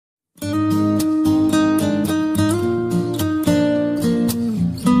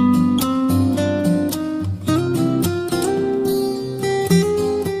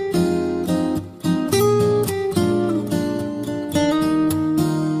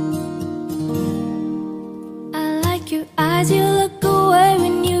eyes, you look away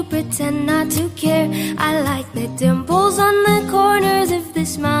when you pretend not to care. I like the dimples on the corners of the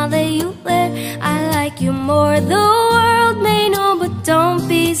smile that you wear. I like you more, the world may know, but don't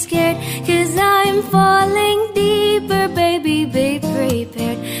be scared, 'cause I'm falling deeper, baby, be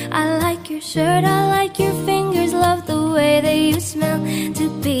prepared. I like your shirt, I like your fingers, love the way that you smell. To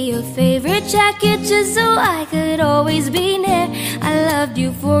be your favorite jacket just so I could always be near. I loved you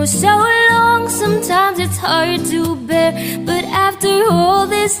for so long, sometimes it's hard to bear, but after all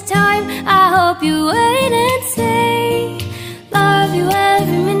this time, I hope you wait and say, love you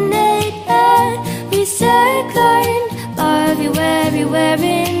every minute, every second. Love you everywhere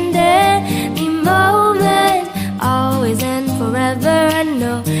in any moment, always and forever. I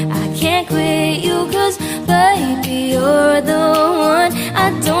know I can't quit you, 'cause baby, you're the one. I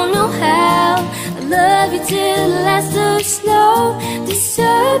don't know how I love you till the last of snow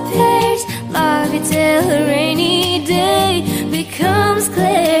disappears. Love you till a rainy day becomes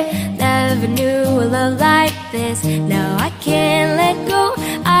clear. Never knew a love like this. Now I can't let go.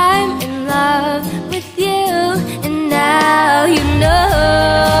 I'm in love with you, and now you know.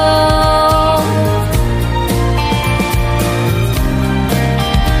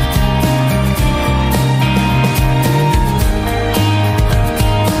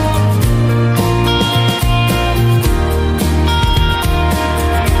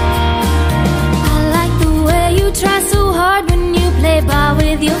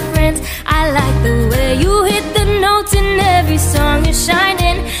 With your friends, I like the way you hit the notes in every song you're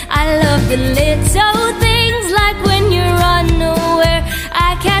shining. I love the little things, like when you're unaware, I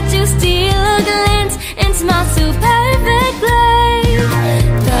catch you steal a glance and smile so perfectly.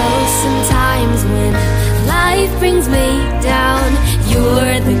 Though sometimes when life brings me down,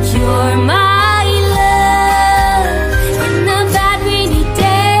 you're the cure, my love. In the bad rainy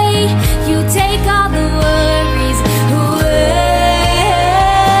day, you take all the worries away.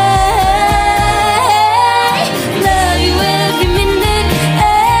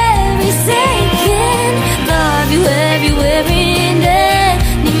 Everywhere in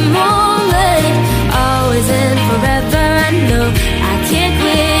any moment, always and forever. I know I can't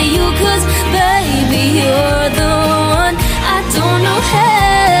quit you, 'cause baby, you're the one. I don't know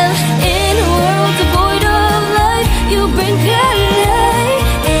how in a world devoid of life you bring color.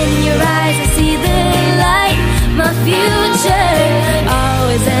 In your eyes I see the light, my future,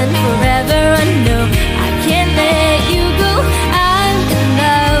 always and forever. I know I can't let you go. I'm in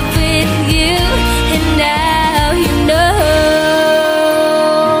love with you, and now you know.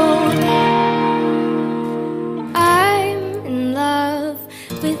 I'm in love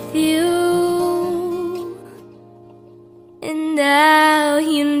with you, and now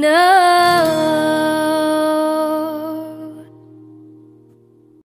you know.